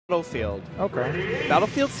Battlefield. Okay.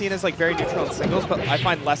 Battlefield's seen as like very neutral in singles, but I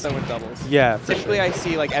find less so in doubles. Yeah. Typically, I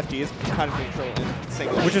see like FD is kind of neutral in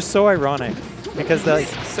singles. Which is so ironic because the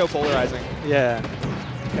so polarizing. Yeah.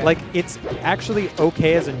 Okay. Like, it's actually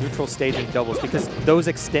okay as a neutral stage in doubles because those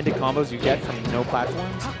extended combos you get from no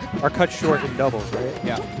platforms are cut short in doubles, right?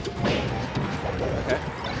 Yeah. Okay.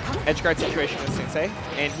 Edgeguard situation with soonsay,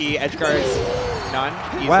 and he edgeguards n0ne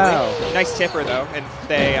easily. Wow. Nice tipper, though, and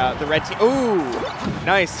they, the red team... Ooh!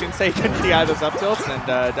 Nice. soonsay couldn't DI those up tilts and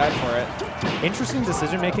died for it. Interesting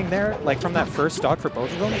decision-making there, like from that first stock for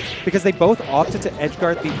both of them, because they both opted to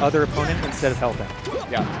edgeguard the other opponent instead of helping.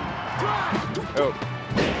 Yeah. Oh.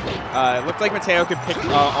 It looked like Matteo could pick,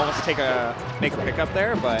 almost make a pickup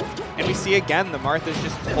there, and we see again the Marth is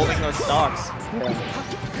just holding those stocks. Yeah.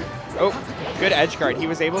 Oh, good edge guard. He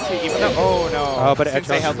was able to, even though, oh no, but since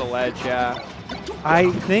they held the ledge, yeah. I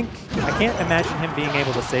can't imagine him being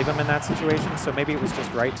able to save him in that situation, so maybe it was just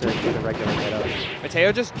right to get a regular get up.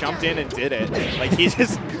 Matteo just jumped in and did it. Like, he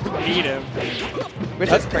just beat him,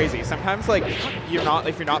 which is crazy. Sometimes, like, if you're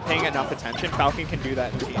not paying enough attention, Falcon can do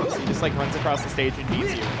that in teams. He just, like, runs across the stage and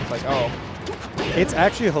beats you. It's like, oh. It's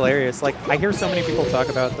actually hilarious. Like, I hear so many people talk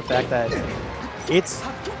about the fact that it's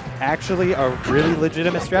actually a really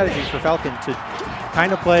legitimate strategy for Falcon to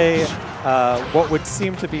kind of play what would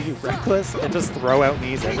seem to be reckless and just throw out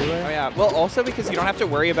knees everywhere. Oh yeah, well also because you don't have to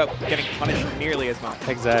worry about getting punished nearly as much.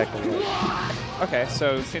 Exactly. Okay,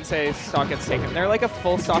 so soonsay's stock gets taken. They're like a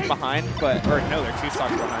full stock behind, or no, they're 2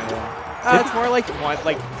 stocks behind. It's more like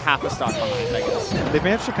half a stock behind, I guess. They've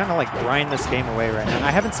managed to kind of like grind this game away right now.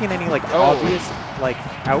 I haven't seen any like obvious like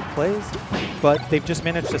outplays, but they've just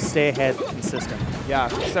managed to stay ahead consistently. Yeah,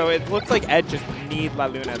 so it looks like Ed just need La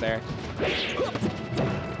Luna there.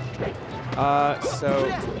 So,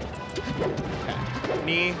 okay.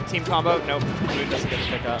 Knee, team combo, nope, Moon doesn't get the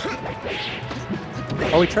pick up.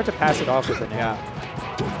 Oh, he tried to pass it off with it. Yeah.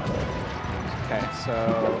 Okay, so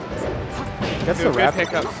that's good, the wrap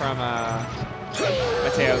pickup from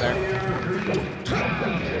Matteo there.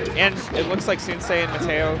 And it looks like soonsay and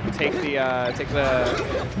Matteo take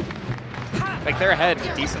like they're ahead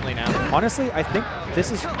decently now. Honestly, I think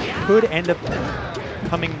this could end up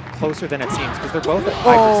coming closer than it seems because they're both at 5%.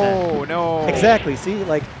 Oh no! Exactly. See,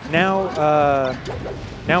 like now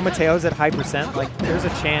Matteo's at high percent. Like there's a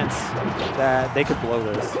chance that they could blow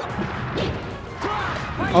this.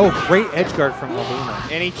 Oh, great edge guard from Luna.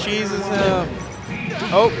 And he cheeses him.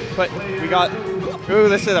 Oh, but we got. Ooh,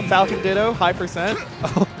 this is a Falcon Ditto, high percent.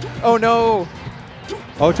 Oh no!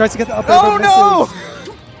 Oh, tries to get the up. Oh no!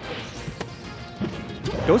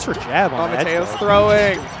 Goes for jab on Matteo's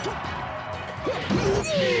throwing.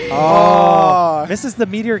 Oh, misses the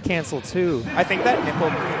meteor cancel too. I think that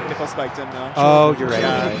nipple spiked him though. Oh, you're right.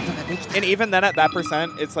 Yeah. And even then at that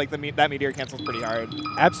percent, it's like that meteor cancel's pretty hard.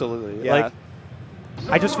 Absolutely. Yeah. Like,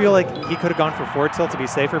 I just feel like he could have gone for forward tilt to be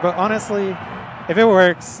safer, but honestly, if it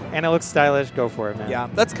works and it looks stylish, go for it, man. Yeah,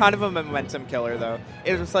 that's kind of a momentum killer, though.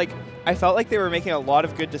 It was like, I felt like they were making a lot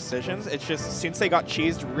of good decisions. It's just, since they got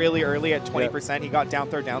cheesed really early at 20%, he got down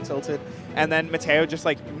throw, down tilted. And then Matteo just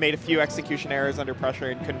like made a few execution errors under pressure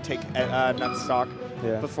and couldn't take n0ne stock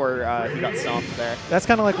before he got stomped there. That's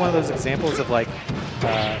kind of like one of those examples of like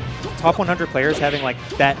top 100 players having like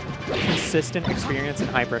that consistent experience in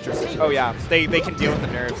high pressure situations. Oh yeah, they can deal with the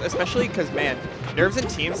nerves, especially because, man, nerves in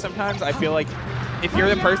teams sometimes, I feel like if you're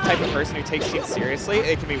the type of person who takes teams seriously,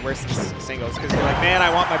 it can be worse than singles because you're like, man,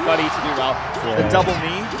 I want my buddy to do well. Yeah. The double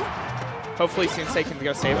knee, hopefully soonsay can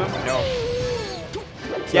go save him. No.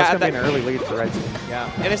 So yeah, that's going to be an early lead for Red Team.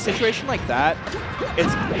 Yeah, in a situation like that,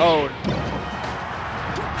 it's,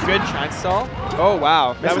 good shine stall. Oh,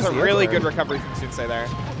 wow. That was a really good recovery from soonsay there.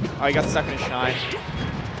 Oh, he got stuck in his shine.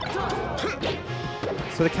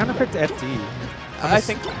 So they counter picked FD. I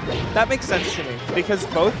think that makes sense to me because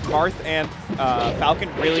both Marth and Falcon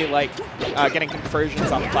really like getting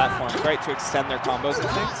conversions on the platforms, right, to extend their combos and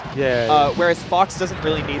things. Yeah. Whereas Fox doesn't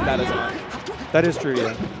really need that as much. That is true,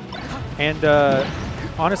 yeah. And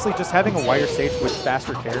honestly, just having a wider stage with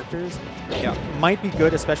faster characters might be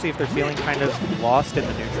good, especially if they're feeling kind of lost in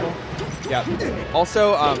the neutral. Yeah.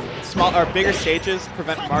 Also, bigger stages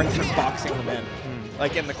prevent Marth from boxing them in,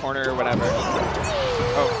 like in the corner or whatever.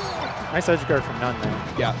 Oh. Nice edge guard from n0ne there.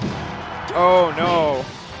 Yeah. Oh, no.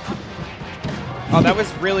 Oh, that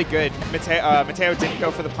was really good. Matteo didn't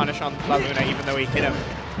go for the punish on La Luna, even though he hit him.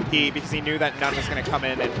 Because he knew that n0ne was going to come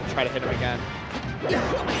in and try to hit him again.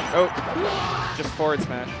 Oh, just forward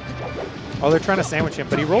smash. Oh, they're trying to sandwich him,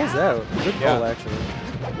 but he rolls out. Good roll, actually.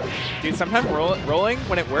 Dude, sometimes rolling,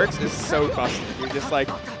 when it works, is so busted. You're just like,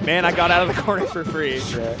 man, I got out of the corner for free.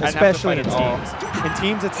 Yeah, especially in teams. In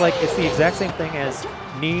teams, it's like, it's the exact same thing as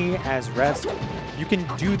knee as rest, you can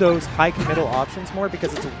do those high committal options more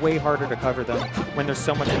because it's way harder to cover them when there's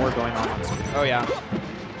so much more going on screen. Oh, yeah.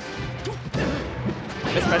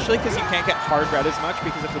 Especially because you can't get hard red as much,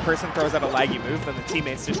 because if the person throws out a laggy move, then the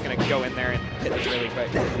teammate's just going to go in there and hit it really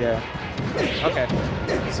quick. Yeah. Okay.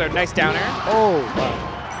 So nice down air. Oh,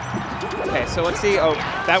 wow. Okay, so let's see. Oh,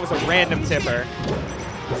 that was a random tipper.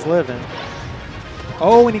 He's living.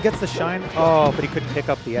 Oh, and he gets the shine. Oh, but he couldn't pick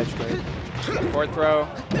up the edge guard. Forward throw.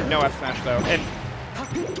 No F smash, though. And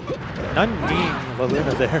n0ne La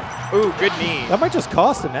Luna there. ooh, good knee. That might just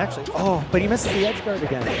cost him, actually. Oh, but he misses the edge guard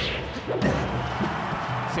again.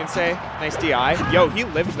 soonsay, nice DI. Yo, he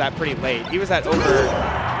lived that pretty late. He was at over...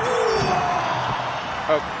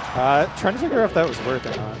 Oh. Trying to figure out if that was worth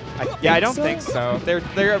it or not. I don't think so.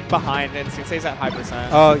 They're behind, and soonsay's at high %.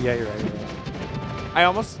 Oh, yeah, you're right.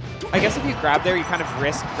 I guess if you grab there, you kind of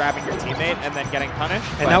risk grabbing your teammate and then getting punished.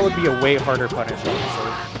 And that would be a way harder punish,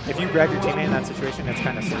 honestly. If you grab your teammate in that situation, it's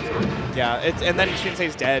kind of sensitive. Yeah, and then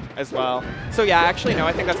soonsay's dead as well. So yeah, actually, no,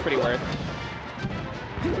 I think that's pretty worth.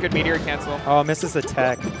 Good meteor cancel. Oh, misses the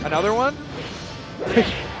tech. Another one?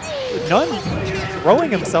 n0ne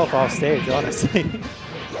throwing himself off stage, honestly.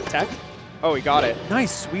 Tech? Oh, he got it.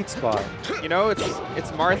 Nice sweet spot. You know, it's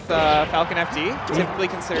Marth Falcon FD, typically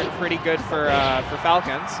considered pretty good for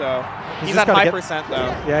Falcon, so he's at high % though.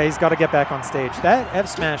 Yeah, he's got to get back on stage. That F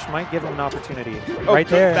smash might give him an opportunity. Oh, right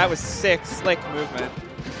there. That was sick, slick movement.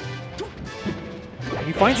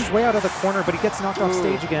 He finds his way out of the corner, but he gets knocked off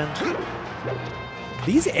stage again.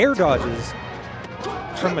 These air dodges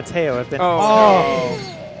from Matteo have been...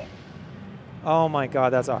 Oh my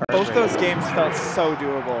god, that's a hard Both those games felt so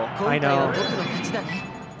doable. I know.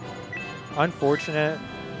 Unfortunate.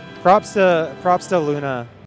 Props to Luna.